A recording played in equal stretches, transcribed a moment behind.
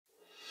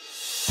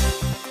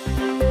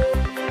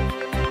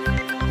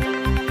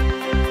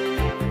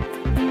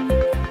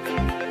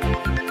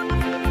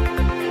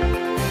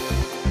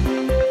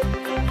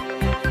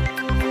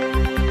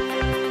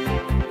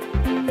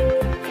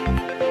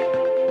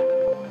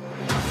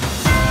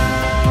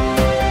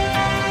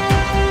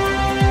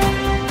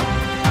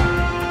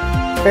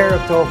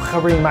Erev Tov,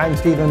 Chavrim, I'm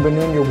Stephen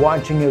Ben-Nun. You're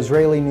watching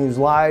Israeli News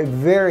Live.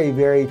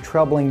 Very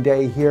troubling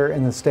day here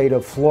in the state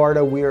of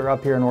Florida. We are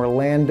up here in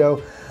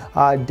Orlando,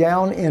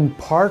 down in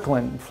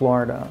Parkland,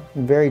 Florida.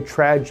 Very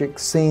tragic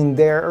scene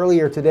there.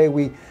 Earlier today,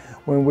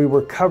 when we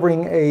were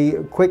covering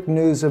a quick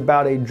news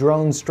about a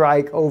drone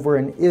strike over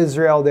in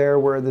Israel there,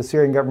 where the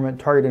Syrian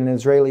government targeted an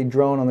Israeli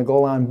drone on the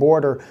Golan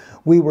border,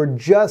 we were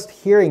just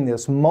hearing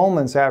this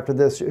moments after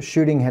this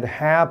shooting had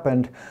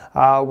happened.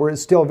 We're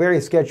still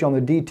very sketchy on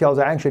the details.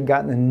 I actually had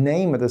gotten the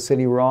name of the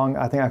city wrong.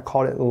 I think I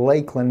called it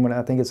Lakeland when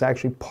I think it's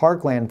actually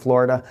Parkland,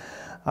 Florida.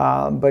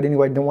 But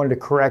anyway, I wanted to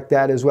correct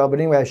that as well. But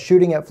anyway, a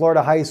shooting at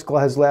Florida High School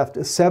has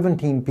left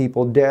 17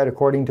 people dead,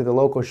 according to the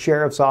local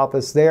sheriff's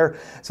office there.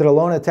 Said a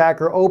lone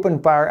attacker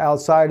opened fire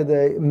outside of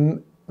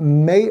the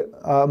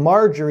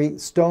Marjorie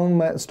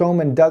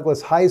Stoneman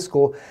Douglas High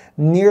School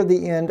near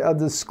the end of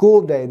the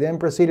school day, then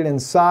proceeded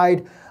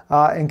inside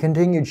and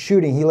continued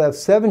shooting. He left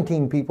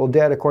 17 people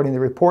dead, according to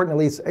the report, and at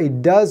least a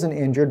dozen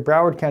injured.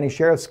 Broward County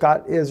Sheriff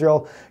Scott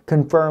Israel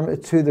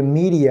confirmed to the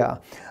media.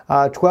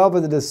 12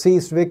 of the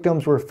deceased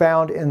victims were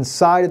found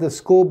inside of the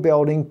school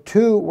building.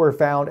 2 were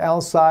found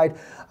outside,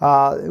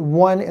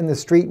 1 in the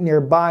street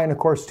nearby, and of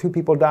course 2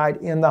 people died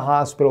in the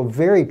hospital.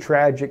 Very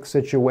tragic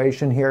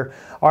situation here.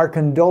 Our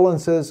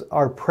condolences,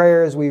 our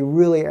prayers. We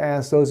really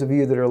ask those of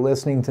you that are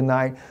listening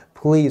tonight,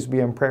 please be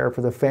in prayer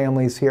for the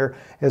families here.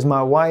 As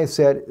my wife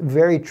said,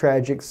 very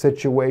tragic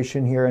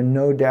situation here, and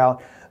no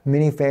doubt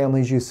many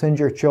families, you send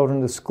your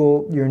children to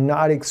school, you're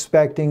not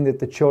expecting that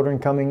the children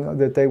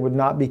that they would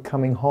not be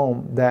coming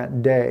home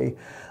that day.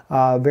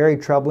 Very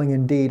troubling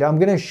indeed. I'm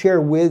going to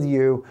share with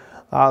you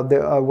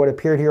what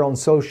appeared here on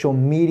social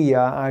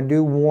media. I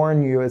do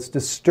warn you, it's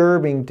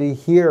disturbing to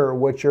hear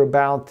what you're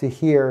about to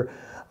hear.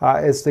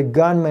 It's the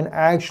gunman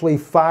actually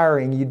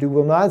firing. You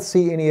will not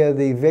see any of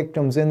the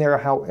victims in there.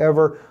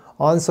 However,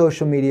 on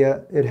social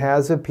media, it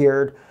has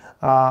appeared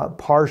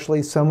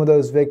partially some of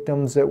those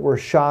victims that were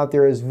shot.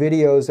 There is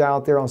videos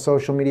out there on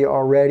social media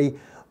already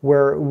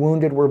where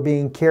wounded were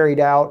being carried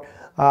out.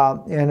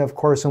 And of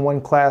course, in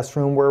one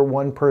classroom where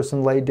one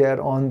person lay dead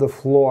on the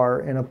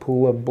floor in a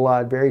pool of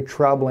blood. Very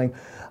troubling.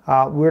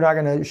 We're not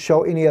going to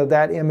show any of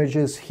that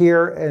images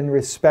here in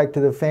respect to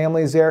the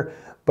families there,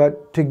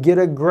 but to get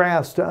a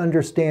grasp, to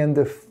understand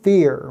the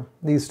fear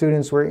these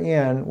students were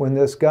in when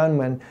this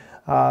gunman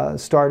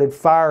started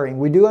firing.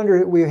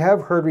 We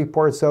have heard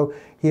reports, though,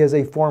 he is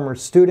a former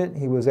student.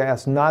 He was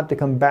asked not to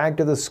come back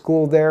to the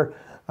school there,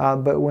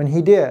 but when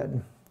he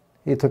did,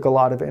 he took a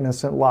lot of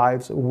innocent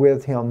lives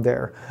with him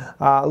there.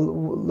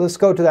 Let's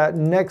go to that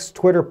next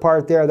Twitter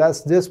part there.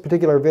 That's this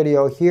particular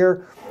video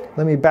here.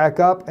 Let me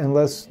back up and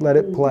let's let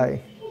it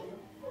play.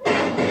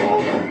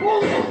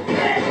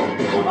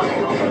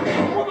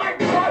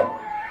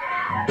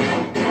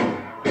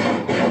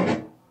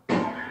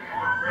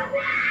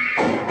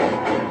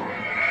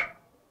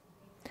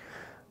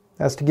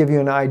 That's to give you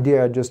an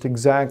idea just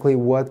exactly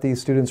what these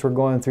students were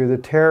going through, the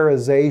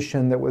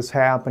terrorization that was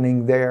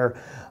happening there.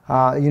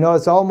 You know,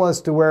 it's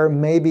almost to where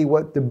maybe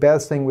what the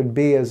best thing would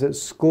be is that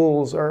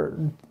schools are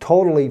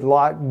totally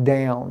locked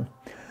down.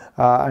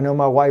 I know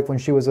my wife, when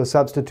she was a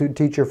substitute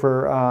teacher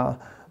for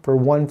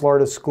one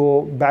Florida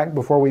school, back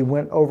before we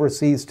went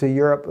overseas to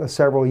Europe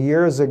several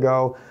years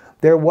ago,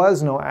 there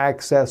was no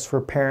access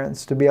for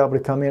parents to be able to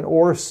come in,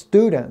 or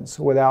students,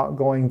 without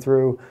going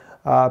through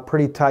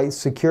pretty tight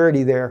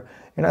security there.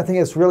 And I think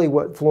it's really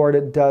what Florida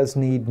does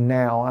need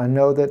now. I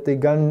know that the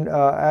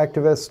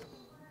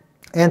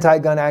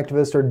anti-gun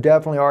activists are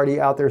definitely already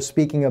out there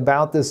speaking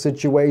about this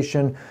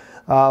situation,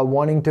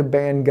 wanting to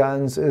ban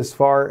guns as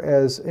far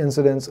as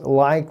incidents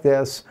like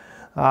this.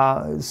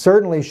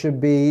 Certainly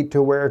should be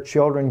to where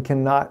children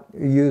cannot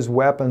use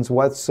weapons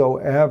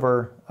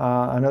whatsoever.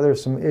 I know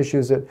there's some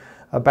issues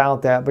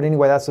about that. But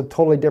anyway, that's a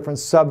totally different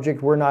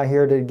subject. We're not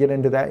here to get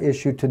into that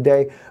issue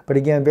today. But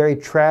again, very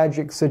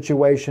tragic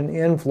situation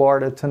in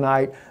Florida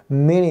tonight.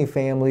 Many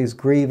families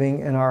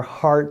grieving, and our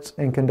hearts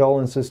and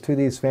condolences to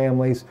these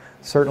families.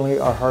 Certainly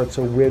our hearts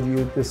are with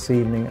you this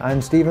evening. I'm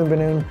Stephen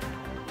Ben-Nun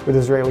with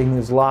Israeli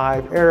News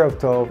Live, Erev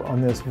Tov, on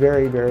this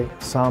very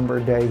somber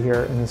day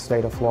here in the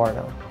state of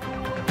Florida.